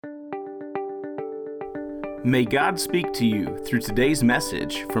May God speak to you through today's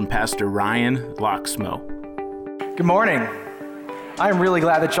message from Pastor Ryan Lokkesmoe. Good morning. I am really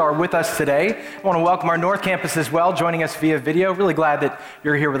glad that y'all are with us today. I want to welcome our North Campus as well, joining us via video. Really glad that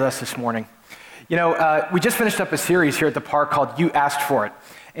you're here with us this morning. You know, we just finished up a series here at the park called You Asked For It.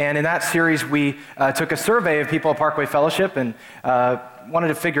 And in that series, we took a survey of people at Parkway Fellowship and wanted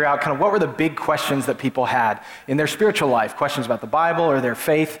to figure out kind of what were the big questions that people had in their spiritual life, questions about the Bible or their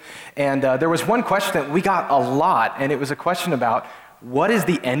faith. And there was one question that we got a lot, and it was a question about what is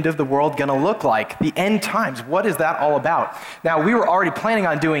the end of the world going to look like? The end times, what is that all about? Now, we were already planning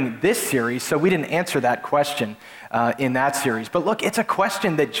on doing this series, so we didn't answer that question in that series. But look, it's a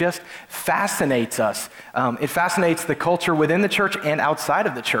question that just fascinates us. It fascinates the culture within the church and outside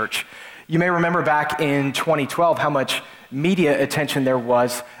of the church. You may remember back in 2012 how much media attention there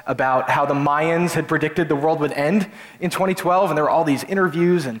was about how the Mayans had predicted the world would end in 2012, and there were all these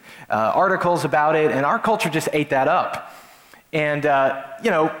interviews and articles about it, and our culture just ate that up. And,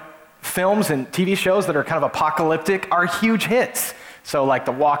 films and TV shows that are kind of apocalyptic are huge hits. So like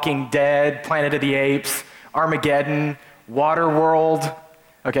The Walking Dead, Planet of the Apes, Armageddon, Waterworld.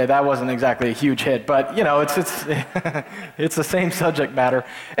 Okay, that wasn't exactly a huge hit, but, it's it's the same subject matter.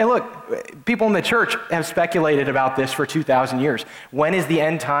 And look, people in the church have speculated about this for 2,000 years. When is the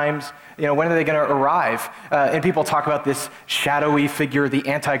end times? When are they going to arrive? And people talk about this shadowy figure, the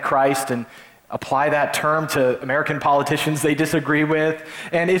Antichrist, and apply that term to American politicians they disagree with.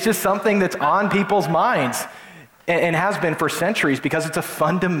 And it's just something that's on people's minds and has been for centuries because it's a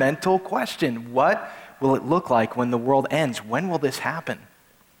fundamental question. What will it look like when the world ends? When will this happen?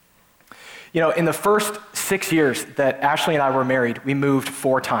 In the first 6 years that Ashley and I were married, we moved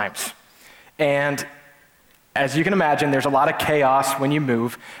 4 times. And as you can imagine, there's a lot of chaos when you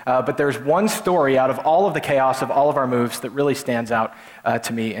move, but there's one story out of all of the chaos of all of our moves that really stands out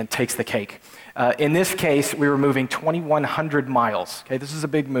to me and takes the cake. In this case, we were moving 2,100 miles. Okay, this is a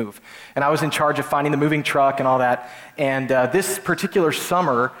big move. And I was in charge of finding the moving truck and all that. And this particular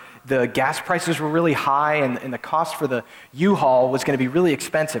summer, the gas prices were really high, and the cost for the U-Haul was going to be really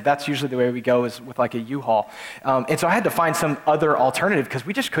expensive. That's usually the way we go, is with like a U-Haul. And so I had to find some other alternative because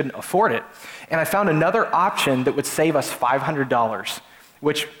we just couldn't afford it. And I found another option that would save us $500,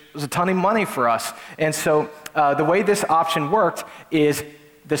 which was a ton of money for us. And so the way this option worked is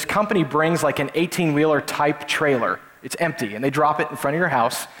this company brings like an 18-wheeler type trailer. It's empty, and they drop it in front of your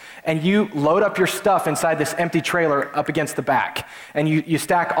house, and you load up your stuff inside this empty trailer up against the back. And you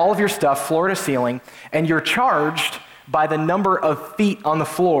stack all of your stuff floor to ceiling, and you're charged by the number of feet on the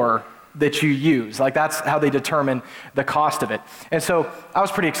floor that you use. Like, that's how they determine the cost of it. And so I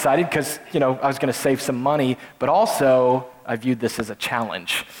was pretty excited because, I was going to save some money, but also I viewed this as a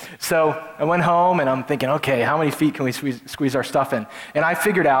challenge. So I went home and I'm thinking, okay, how many feet can we squeeze our stuff in? And I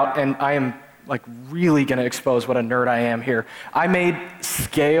figured out, and I am like really going to expose what a nerd I am here. I made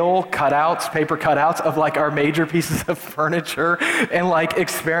scale cutouts, paper cutouts of like our major pieces of furniture and like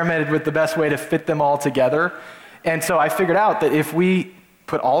experimented with the best way to fit them all together. And so I figured out that if we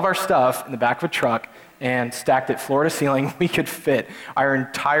put all of our stuff in the back of a truck and stacked it floor to ceiling, we could fit our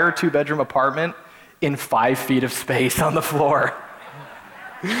entire 2-bedroom apartment in 5 feet of space on the floor.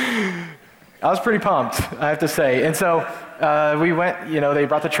 I was pretty pumped, I have to say. And so we went, they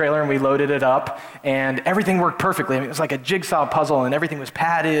brought the trailer and we loaded it up, and everything worked perfectly. I mean, it was like a jigsaw puzzle, and everything was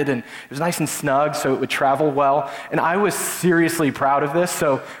padded, and it was nice and snug so it would travel well. And I was seriously proud of this.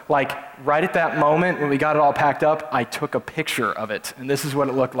 So like right at that moment when we got it all packed up, I took a picture of it, and this is what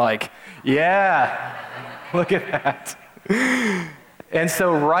it looked like. Yeah, look at that. And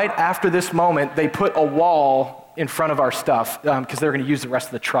so right after this moment, they put a wall in front of our stuff because they're going to use the rest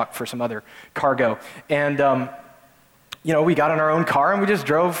of the truck for some other cargo. And, we got in our own car and we just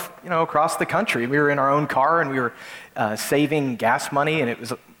drove, across the country. We were in our own car and we were saving gas money, and it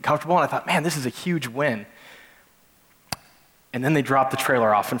was comfortable. And I thought, man, this is a huge win. And then they dropped the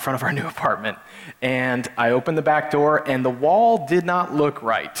trailer off in front of our new apartment. And I opened the back door, and the wall did not look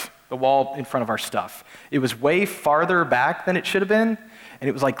right. The wall in front of our stuff. It was way farther back than it should have been, and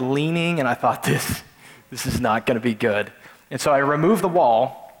it was like leaning, and I thought, this is not going to be good. And so I removed the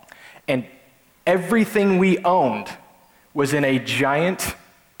wall, and everything we owned was in a giant,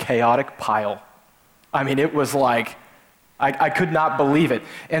 chaotic pile. I mean, it was like, I could not believe it.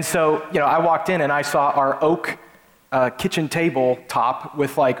 And so, I walked in, and I saw our oak kitchen table top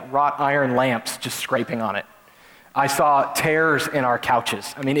with like wrought iron lamps just scraping on it. I saw tears in our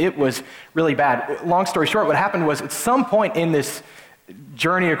couches. I mean, it was really bad. Long story short, what happened was at some point in this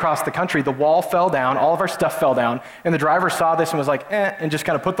journey across the country, the wall fell down, all of our stuff fell down, and the driver saw this and was like, and just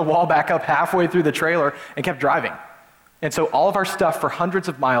kind of put the wall back up halfway through the trailer and kept driving. And so all of our stuff for hundreds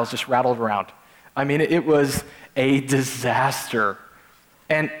of miles just rattled around. I mean, it was a disaster.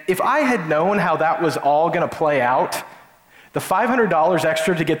 And if I had known how that was all going to play out, the $500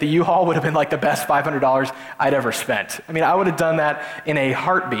 extra to get the U-Haul would have been like the best $500 I'd ever spent. I mean, I would have done that in a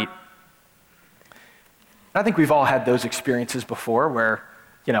heartbeat. I think we've all had those experiences before where,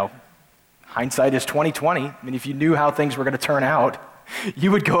 hindsight is 20/20. I mean, if you knew how things were going to turn out,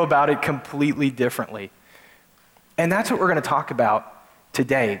 you would go about it completely differently. And that's what we're going to talk about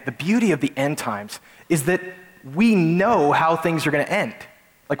today. The beauty of the end times is that we know how things are going to end.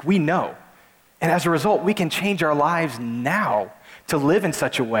 Like, we know. And as a result, we can change our lives now to live in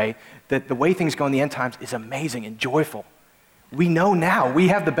such a way that the way things go in the end times is amazing and joyful. We know now. We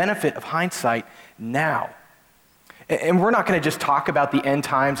have the benefit of hindsight now. And we're not going to just talk about the end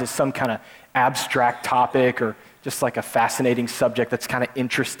times as some kind of abstract topic or just like a fascinating subject that's kind of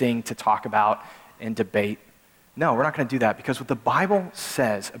interesting to talk about and debate. No, we're not going to do that, because what the Bible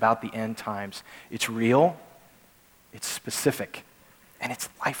says about the end times, it's real, it's specific, and it's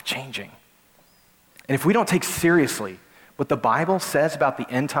life-changing. And if we don't take seriously what the Bible says about the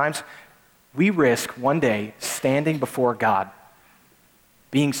end times, we risk one day standing before God,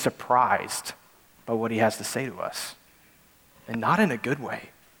 being surprised by what he has to say to us, and not in a good way.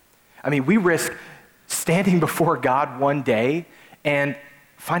 I mean, we risk standing before God one day and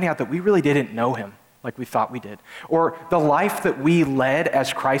finding out that we really didn't know him like we thought we did. Or the life that we led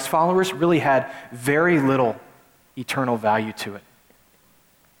as Christ followers really had very little eternal value to it.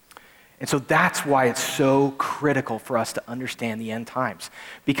 And so that's why it's so critical for us to understand the end times,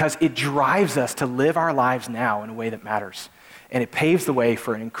 because it drives us to live our lives now in a way that matters. And it paves the way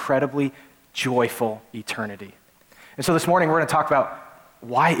for an incredibly joyful eternity. And so this morning we're going to talk about,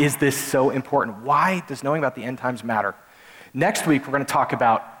 why is this so important? Why does knowing about the end times matter? Next week we're going to talk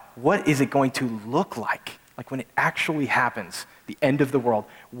about, what is it going to look like when it actually happens, the end of the world?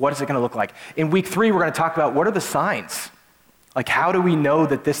 What is it going to look like? In week 3, we're going to talk about, what are the signs? Like, how do we know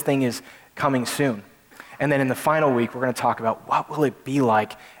that this thing is coming soon? And then in the final week, we're going to talk about, what will it be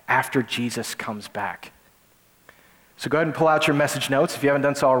like after Jesus comes back? So go ahead and pull out your message notes if you haven't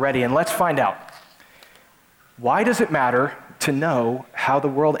done so already, and let's find out. Why does it matter to know how the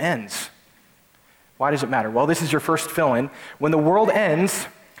world ends? Why does it matter? Well, this is your first fill-in. When the world ends,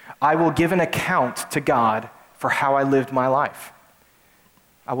 I will give an account to God for how I lived my life.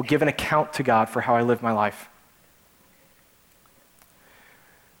 I will give an account to God for how I lived my life.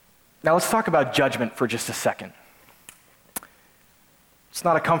 Now let's talk about judgment for just a second. It's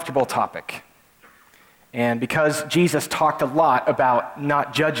not a comfortable topic. And because Jesus talked a lot about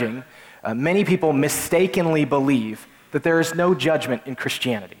not judging, many people mistakenly believe that there is no judgment in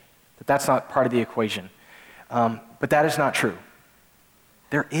Christianity, that that's not part of the equation. But that is not true.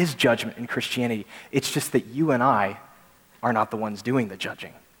 There is judgment in Christianity. It's just that you and I are not the ones doing the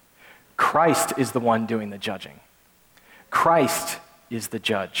judging. Christ is the one doing the judging. Christ is the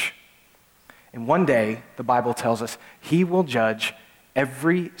judge. And one day, the Bible tells us, he will judge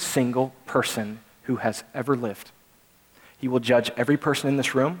every single person who has ever lived. He will judge every person in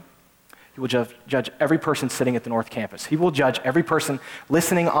this room. He will judge every person sitting at the North Campus. He will judge every person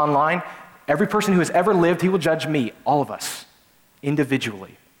listening online. Every person who has ever lived, he will judge me, all of us,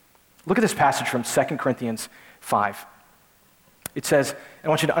 individually. Look at this passage from 2 Corinthians 5. It says, and I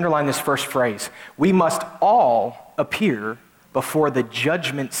want you to underline this first phrase, we must all appear before the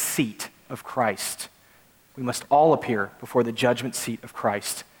judgment seat of Christ. We must all appear before the judgment seat of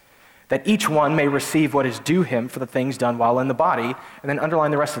Christ, that each one may receive what is due him for the things done while in the body, and then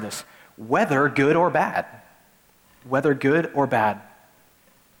underline the rest of this, whether good or bad. Whether good or bad.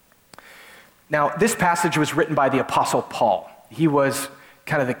 Now, this passage was written by the Apostle Paul. He was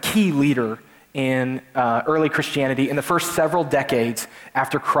kind of the key leader in early Christianity in the first several decades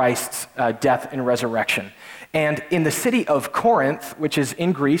after Christ's death and resurrection. And in the city of Corinth, which is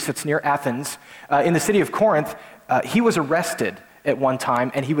in Greece, it's near Athens, in the city of Corinth, he was arrested at one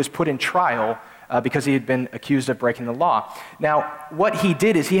time, and he was put in trial because he had been accused of breaking the law. Now, what he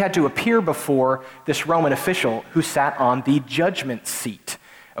did is he had to appear before this Roman official who sat on the judgment seat.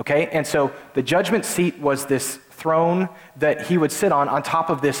 Okay, and so the judgment seat was this throne that he would sit on top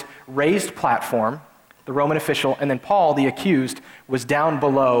of this raised platform, the Roman official, and then Paul, the accused, was down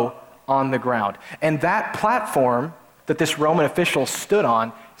below on the ground. And that platform that this Roman official stood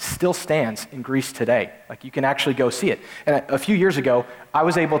on still stands in Greece today. Like, you can actually go see it. And a few years ago, I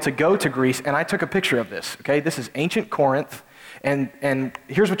was able to go to Greece, and I took a picture of this. Okay, this is ancient Corinth, and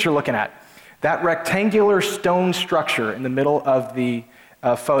here's what you're looking at. That rectangular stone structure in the middle of the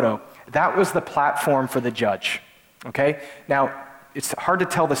photo, that was the platform for the judge. Okay? Now, it's hard to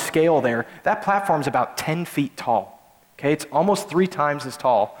tell the scale there. That platform is about 10 feet tall. Okay, it's almost 3 times as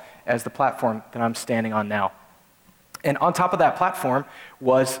tall as the platform that I'm standing on now. And on top of that platform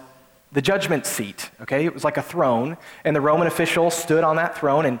was the judgment seat, okay? It was like a throne, and the Roman official stood on that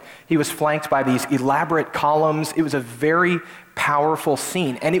throne, and he was flanked by these elaborate columns. It was a very powerful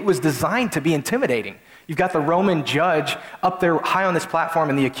scene, and it was designed to be intimidating. You've got the Roman judge up there high on this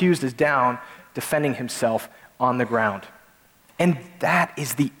platform, and the accused is down defending himself on the ground. And that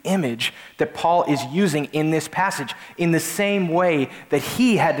is the image that Paul is using in this passage. In the same way that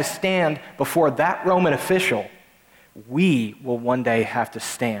he had to stand before that Roman official, we will one day have to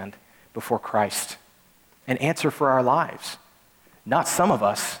stand before Christ and answer for our lives. Not some of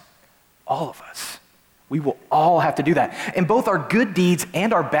us, all of us. We will all have to do that. And both our good deeds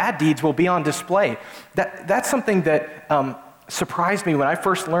and our bad deeds will be on display. That's something that surprised me when I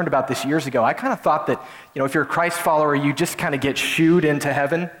first learned about this years ago. I kind of thought that, if you're a Christ follower, you just kind of get shooed into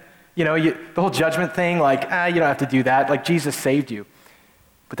heaven. The whole judgment thing, you don't have to do that. Like, Jesus saved you.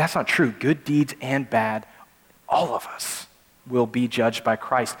 But that's not true. Good deeds and bad, all of us will be judged by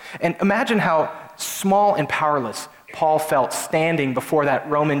Christ. And imagine how small and powerless Paul felt standing before that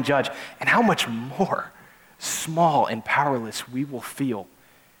Roman judge, and how much more small and powerless we will feel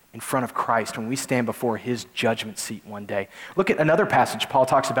in front of Christ when we stand before his judgment seat one day. Look at another passage. Paul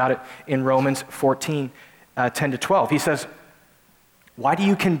talks about it in Romans 14, 10 to 12. He says, "Why do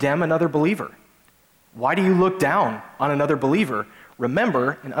you condemn another believer? Why do you look down on another believer?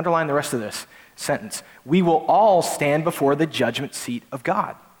 Remember," and underline the rest of this sentence, "we will all stand before the judgment seat of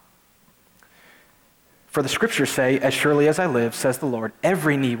God. For the scriptures say, 'As surely as I live, says the Lord,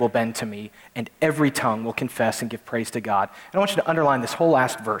 every knee will bend to me, and every tongue will confess and give praise to God.'" And I want you to underline this whole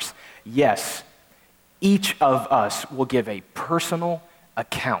last verse. Yes, each of us will give a personal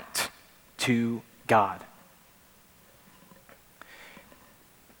account to God.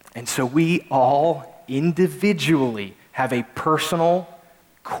 And so we all individually have a personal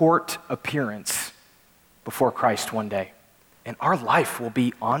court appearance before Christ one day. And our life will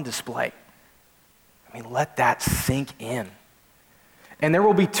be on display. Let that sink in. And there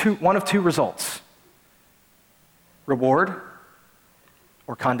will be one of two results: reward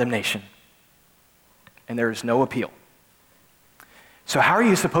or condemnation. And there is no appeal. So how are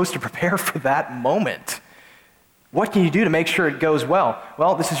you supposed to prepare for that moment? What can you do to make sure it goes well?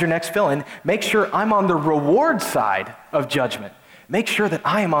 Well, this is your next fill-in. Make sure I'm on the reward side of judgment. Make sure that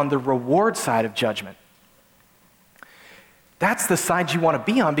I am on the reward side of judgment. That's the side you want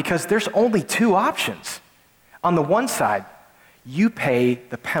to be on, because there's only 2 options. On the one side, you pay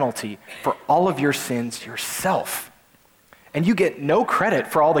the penalty for all of your sins yourself. And you get no credit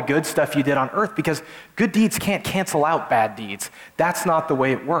for all the good stuff you did on earth, because good deeds can't cancel out bad deeds. That's not the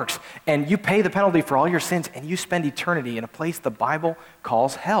way it works. And you pay the penalty for all your sins, and you spend eternity in a place the Bible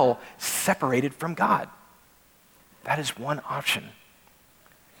calls hell, separated from God. That is one option.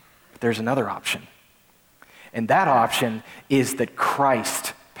 But there's another option. And that option is that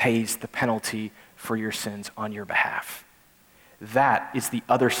Christ pays the penalty for your sins on your behalf. That is the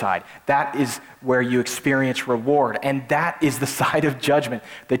other side. That is where you experience reward. And that is the side of judgment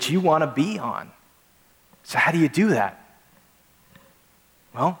that you want to be on. So how do you do that?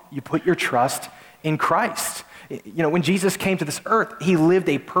 Well, you put your trust in Christ. When Jesus came to this earth, he lived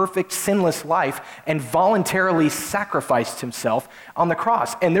a perfect, sinless life and voluntarily sacrificed himself on the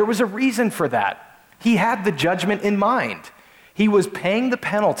cross. And there was a reason for that. He had the judgment in mind. He was paying the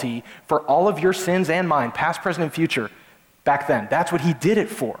penalty for all of your sins and mine, past, present, and future, back then. That's what he did it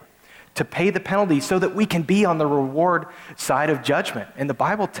for, to pay the penalty so that we can be on the reward side of judgment. And the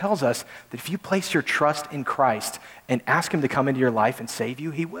Bible tells us that if you place your trust in Christ and ask him to come into your life and save you,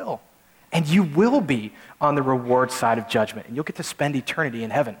 he will. And you will be on the reward side of judgment, and you'll get to spend eternity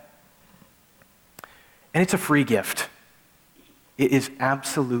in heaven. And it's a free gift. It is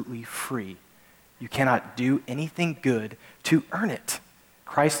absolutely free. You cannot do anything good to earn it.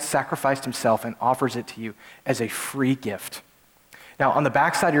 Christ sacrificed himself and offers it to you as a free gift. Now, on the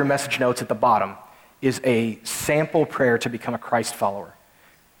back side of your message notes at the bottom is a sample prayer to become a Christ follower.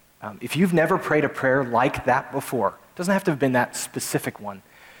 If you've never prayed a prayer like that before, it doesn't have to have been that specific one,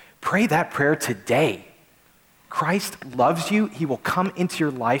 pray that prayer today. Christ loves you. He will come into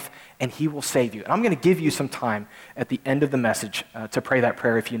your life and he will save you. And I'm going to give you some time at the end of the message to pray that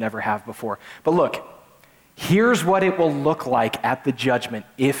prayer if you never have before. But look, here's what it will look like at the judgment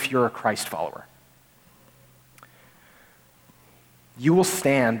if you're a Christ follower. You will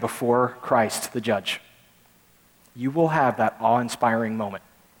stand before Christ, the judge. You will have that awe-inspiring moment.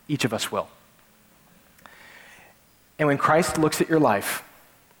 Each of us will. And when Christ looks at your life,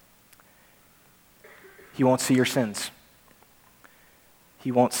 he won't see your sins.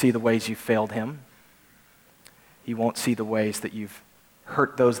 He won't see the ways you failed him. He won't see the ways that you've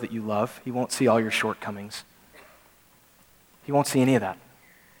hurt those that you love. He won't see all your shortcomings. He won't see any of that.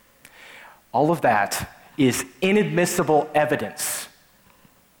 All of that is inadmissible evidence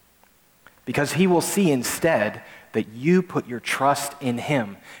because he will see instead that you put your trust in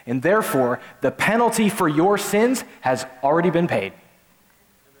him. And therefore, the penalty for your sins has already been paid.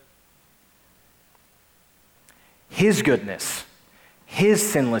 His goodness, his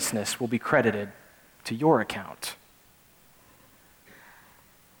sinlessness will be credited to your account.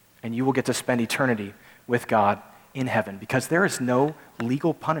 And you will get to spend eternity with God in heaven because there is no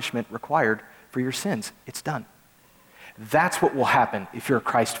legal punishment required for your sins. It's done. That's what will happen if you're a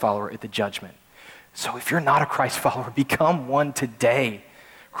Christ follower at the judgment. So if you're not a Christ follower, become one today.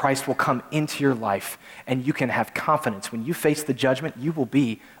 Christ will come into your life and you can have confidence. When you face the judgment, you will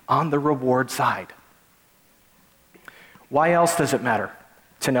be on the reward side. Why else does it matter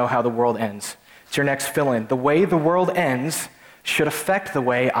to know how the world ends? It's your next fill-in. The way the world ends should affect the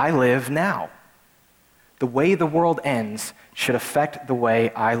way I live now. The way the world ends should affect the way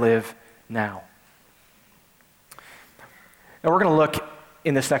I live now. Now we're going to look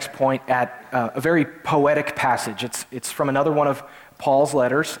in this next point at a very poetic passage. It's from another one of Paul's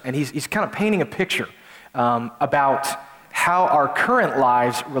letters, and he's kind of painting a picture about how our current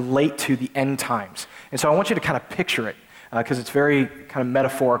lives relate to the end times. And so I want you to kind of picture it because it's very kind of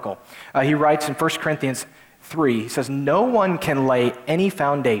metaphorical. He writes in 1 Corinthians 3, he says, "No one can lay any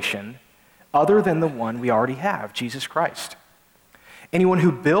foundation other than the one we already have, Jesus Christ. Anyone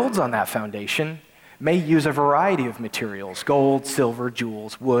who builds on that foundation may use a variety of materials, gold, silver,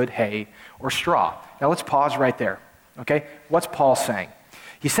 jewels, wood, hay, or straw." Now let's pause right there, okay? What's Paul saying?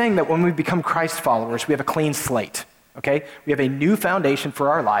 He's saying that when we become Christ followers, we have a clean slate, okay? We have a new foundation for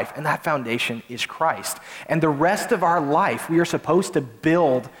our life, and that foundation is Christ. And the rest of our life, we are supposed to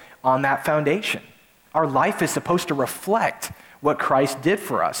build on that foundation. Our life is supposed to reflect what Christ did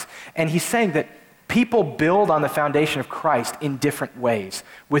for us. And he's saying that people build on the foundation of Christ in different ways,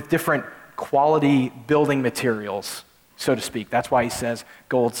 with different quality building materials, so to speak. That's why he says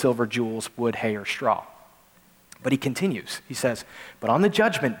gold, silver, jewels, wood, hay, or straw. But he continues. He says, "But on the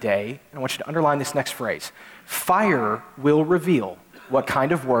judgment day," and I want you to underline this next phrase, "fire will reveal what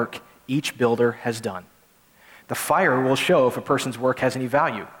kind of work each builder has done. The fire will show if a person's work has any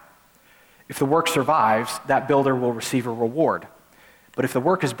value. If the work survives, that builder will receive a reward. But if the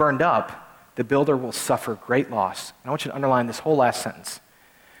work is burned up, the builder will suffer great loss." And I want you to underline this whole last sentence.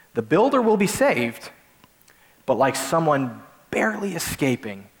 "The builder will be saved, but like someone barely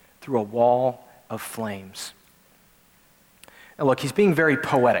escaping through a wall of flames." Now look, he's being very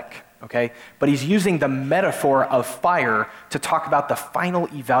poetic, okay? But he's using the metaphor of fire to talk about the final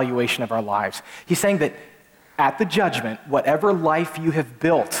evaluation of our lives. He's saying that at the judgment, whatever life you have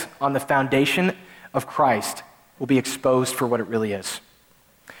built on the foundation of Christ will be exposed for what it really is.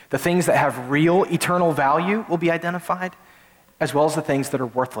 The things that have real eternal value will be identified, as well as the things that are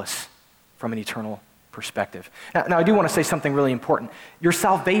worthless from an eternal perspective. Now, I do want to say something really important. Your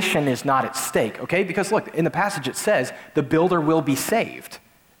salvation is not at stake, okay? Because look, in the passage it says, the builder will be saved.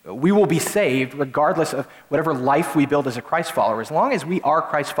 We will be saved regardless of whatever life we build as a Christ follower. As long as we are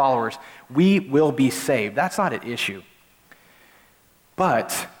Christ followers, we will be saved. That's not at issue.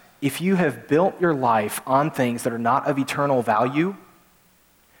 But if you have built your life on things that are not of eternal value,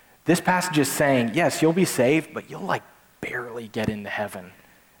 this passage is saying, yes, you'll be saved, but you'll barely get into heaven,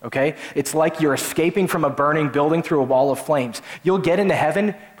 okay? It's like you're escaping from a burning building through a wall of flames. You'll get into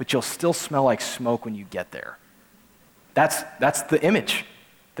heaven, but you'll still smell like smoke when you get there. That's the image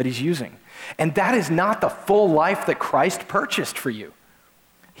that he's using. And that is not the full life that Christ purchased for you.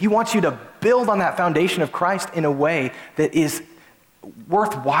 He wants you to build on that foundation of Christ in a way that is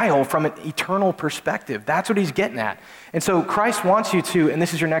worthwhile from an eternal perspective. That's what he's getting at. And so Christ wants you to, and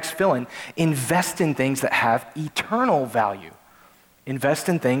this is your next fill-in, invest in things that have eternal value. Invest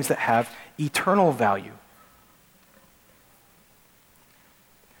in things that have eternal value.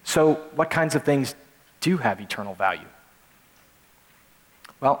 So what kinds of things do have eternal value?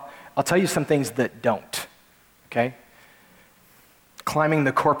 Well, I'll tell you some things that don't, okay? Climbing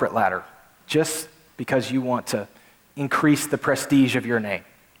the corporate ladder just because you want to increase the prestige of your name.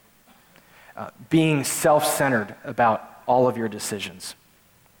 Being self-centered about all of your decisions.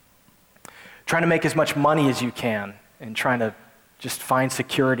 Trying to make as much money as you can and trying to just find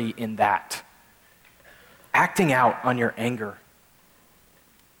security in that. Acting out on your anger.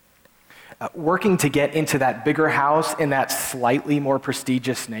 Working to get into that bigger house in that slightly more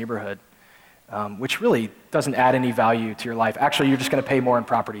prestigious neighborhood, which really doesn't add any value to your life. Actually, you're just going to pay more in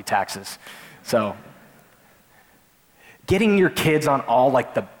property taxes. So, getting your kids on all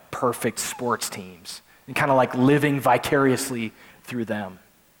the perfect sports teams. and kind of like living vicariously through them.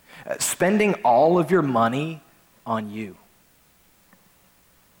 Spending all of your money on you.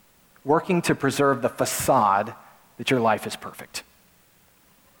 Working to preserve the facade that your life is perfect.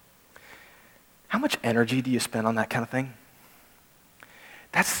 How much energy do you spend on that kind of thing?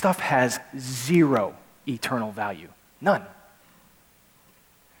 That stuff has zero eternal value. None.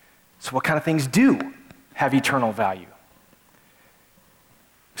 So what kind of things do have eternal value?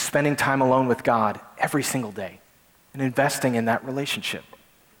 Spending time alone with God every single day and investing in that relationship.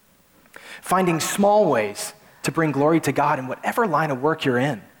 Finding small ways to bring glory to God in whatever line of work you're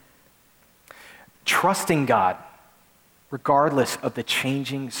in. Trusting God regardless of the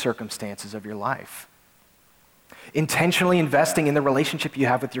changing circumstances of your life. Intentionally investing in the relationship you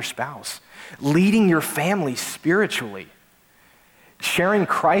have with your spouse. Leading your family spiritually. Sharing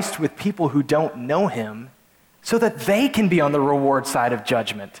Christ with people who don't know him so that they can be on the reward side of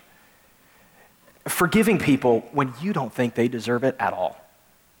judgment. Forgiving people when you don't think they deserve it at all.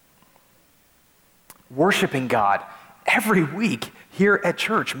 Worshiping God every week here at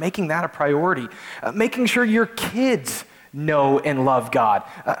church, making that a priority. Making sure your kids know and love God.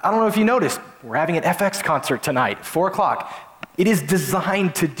 I don't know if you noticed, we're having an FX concert tonight, 4 o'clock. It is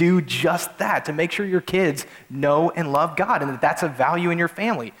designed to do just that, to make sure your kids know and love God and that that's a value in your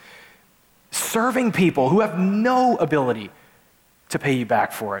family. Serving people who have no ability to pay you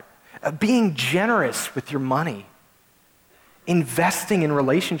back for it. Being generous with your money. Investing in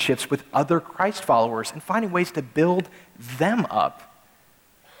relationships with other Christ followers and finding ways to build them up.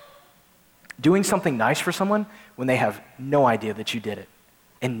 Doing something nice for someone when they have no idea that you did it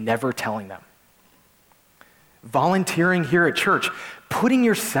and never telling them. Volunteering here at church, putting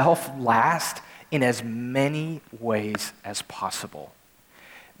yourself last in as many ways as possible.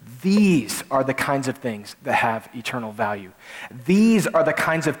 These are the kinds of things that have eternal value. These are the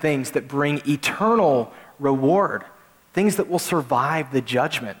kinds of things that bring eternal reward, things that will survive the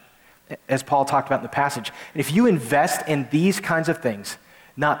judgment, as Paul talked about in the passage. And if you invest in these kinds of things,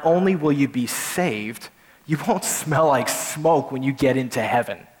 not only will you be saved, you won't smell like smoke when you get into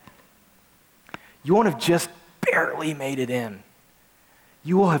heaven. You won't have just barely made it in.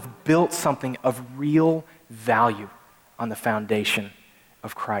 You will have built something of real value on the foundation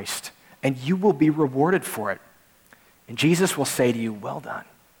of Christ, and you will be rewarded for it. And Jesus will say to you, "Well done,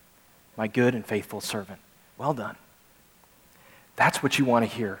 my good and faithful servant. Well done." That's what you want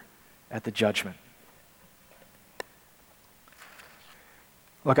to hear at the judgment.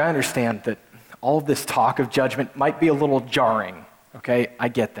 Look, I understand that all of this talk of judgment might be a little jarring, okay? I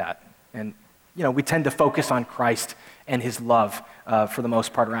get that. And, we tend to focus on Christ and his love for the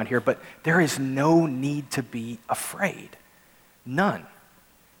most part around here, but there is no need to be afraid. None.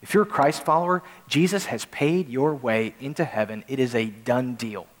 If you're a Christ follower, Jesus has paid your way into heaven. It is a done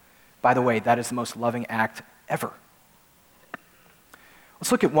deal. By the way, that is the most loving act ever.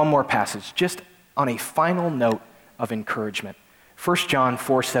 Let's look at one more passage, just on a final note of encouragement. 1 John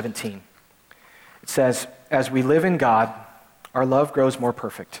 4:17. It says, "As we live in God, our love grows more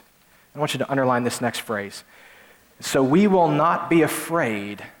perfect." I want you to underline this next phrase. "So we will not be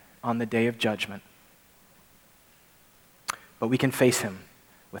afraid on the day of judgment, but we can face him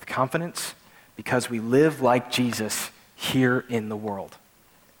with confidence because we live like Jesus here in the world."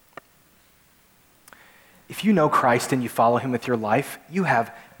 If you know Christ and you follow him with your life, you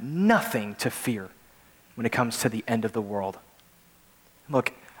have nothing to fear when it comes to the end of the world.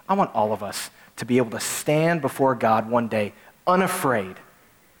 Look, I want all of us to be able to stand before God one day unafraid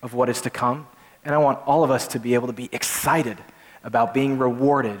of what is to come, and I want all of us to be able to be excited about being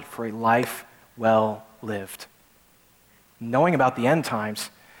rewarded for a life well lived. Knowing about the end times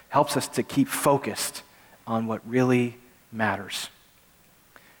helps us to keep focused on what really matters.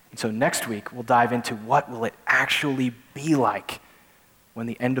 And so next week, we'll dive into what will it actually be like when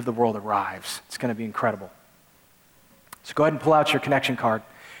the end of the world arrives. It's going to be incredible. So go ahead and pull out your connection card,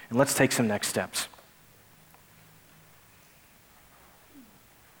 and let's take some next steps.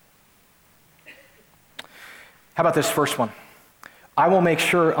 How about this first one? I will make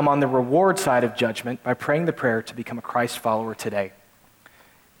sure I'm on the reward side of judgment by praying the prayer to become a Christ follower today.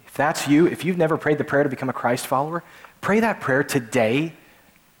 If that's you, if you've never prayed the prayer to become a Christ follower, pray that prayer today.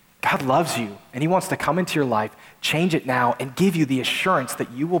 God loves you, and he wants to come into your life, change it now, and give you the assurance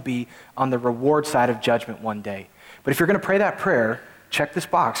that you will be on the reward side of judgment one day. But if you're going to pray that prayer, check this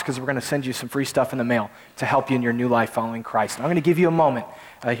box, because we're going to send you some free stuff in the mail to help you in your new life following Christ. And I'm going to give you a moment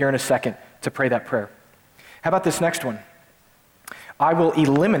here in a second to pray that prayer. How about this next one? I will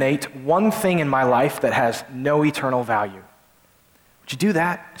eliminate one thing in my life that has no eternal value. Would you do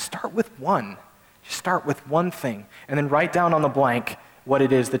that? Start with one. Just start with one thing, and then write down on the blank what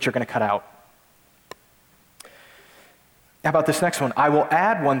it is that you're going to cut out. How about this next one? I will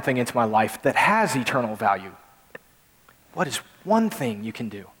add one thing into my life that has eternal value. What is one thing you can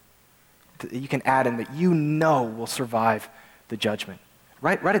do that you can add in that you know will survive the judgment?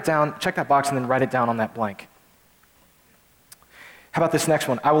 Write it down, check that box, and then write it down on that blank. How about this next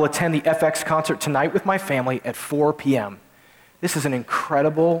one? I will attend the FX concert tonight with my family at 4 p.m. This is an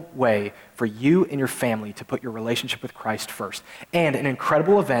incredible way for you and your family to put your relationship with Christ first, and an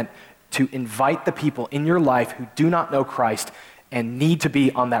incredible event to invite the people in your life who do not know Christ and need to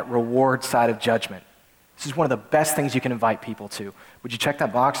be on that reward side of judgment. This is one of the best things you can invite people to. Would you check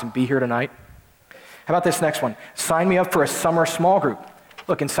that box and be here tonight? How about this next one? Sign me up for a summer small group.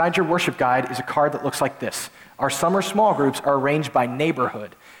 Look, inside your worship guide is a card that looks like this. Our summer small groups are arranged by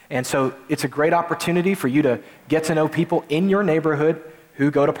neighborhood. And so it's a great opportunity for you to get to know people in your neighborhood who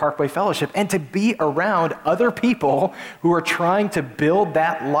go to Parkway Fellowship and to be around other people who are trying to build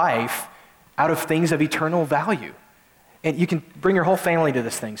that life out of things of eternal value. And you can bring your whole family to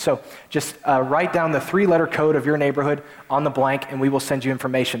this thing. So just write down the 3-letter code of your neighborhood on the blank, and we will send you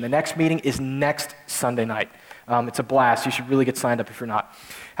information. The next meeting is next Sunday night. It's a blast. You should really get signed up if you're not.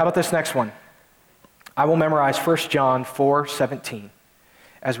 How about this next one? I will memorize 1 John 4:17.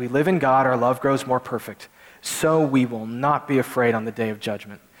 As we live in God, our love grows more perfect. So we will not be afraid on the day of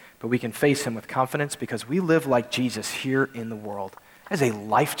judgment, but we can face him with confidence because we live like Jesus here in the world. That's a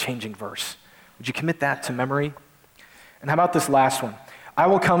life-changing verse. Would you commit that to memory? And how about this last one? I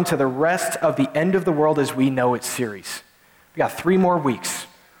will come to the rest of the End of the World as We Know It series. We got 3 more weeks,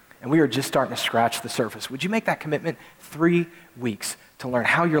 and we are just starting to scratch the surface. Would you make that commitment? 3 weeks to learn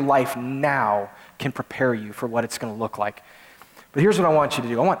how your life now can prepare you for what it's going to look like. But here's what I want you to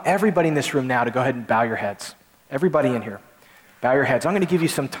do. I want everybody in this room now to go ahead and bow your heads. Everybody in here, bow your heads. I'm going to give you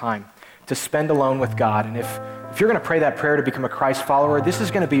some time to spend alone with God. And if you're going to pray that prayer to become a Christ follower, this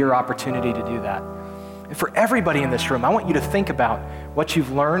is going to be your opportunity to do that. And for everybody in this room, I want you to think about what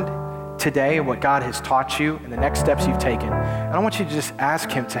you've learned today, what God has taught you, and the next steps you've taken. And I want you to just ask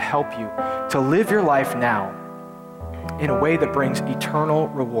him to help you to live your life now in a way that brings eternal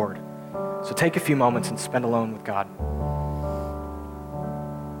reward. So take a few moments and spend alone with God.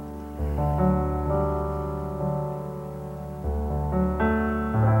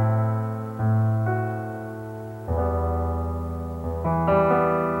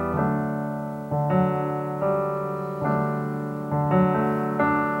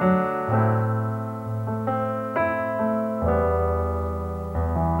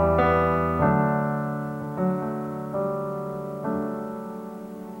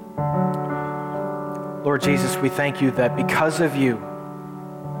 Lord Jesus, we thank you that because of you,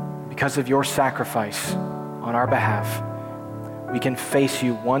 because of your sacrifice on our behalf, we can face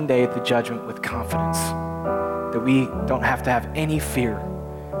you one day at the judgment with confidence, that we don't have to have any fear,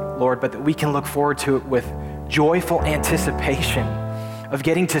 Lord, but that we can look forward to it with joyful anticipation of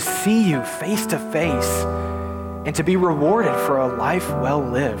getting to see you face to face and to be rewarded for a life well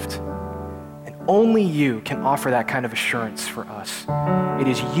lived. And only you can offer that kind of assurance for us. It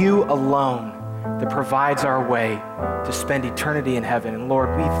is you alone that provides our way to spend eternity in heaven. And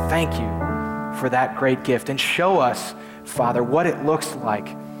Lord, we thank you for that great gift. And show us, Father, what it looks like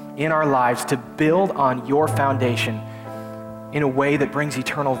in our lives to build on your foundation in a way that brings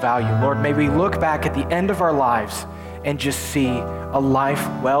eternal value. Lord, may we look back at the end of our lives and just see a life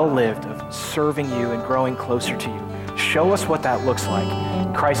well lived of serving you and growing closer to you. Show us what that looks like.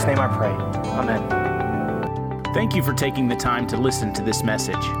 In Christ's name I pray. Amen. Thank you for taking the time to listen to this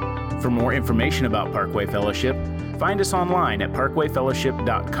message. For more information about Parkway Fellowship, find us online at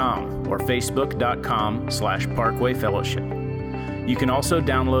parkwayfellowship.com or facebook.com/parkwayfellowship. You can also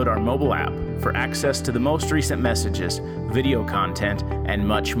download our mobile app for access to the most recent messages, video content, and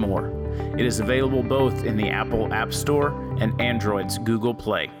much more. It is available both in the Apple App Store and Android's Google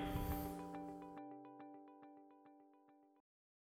Play.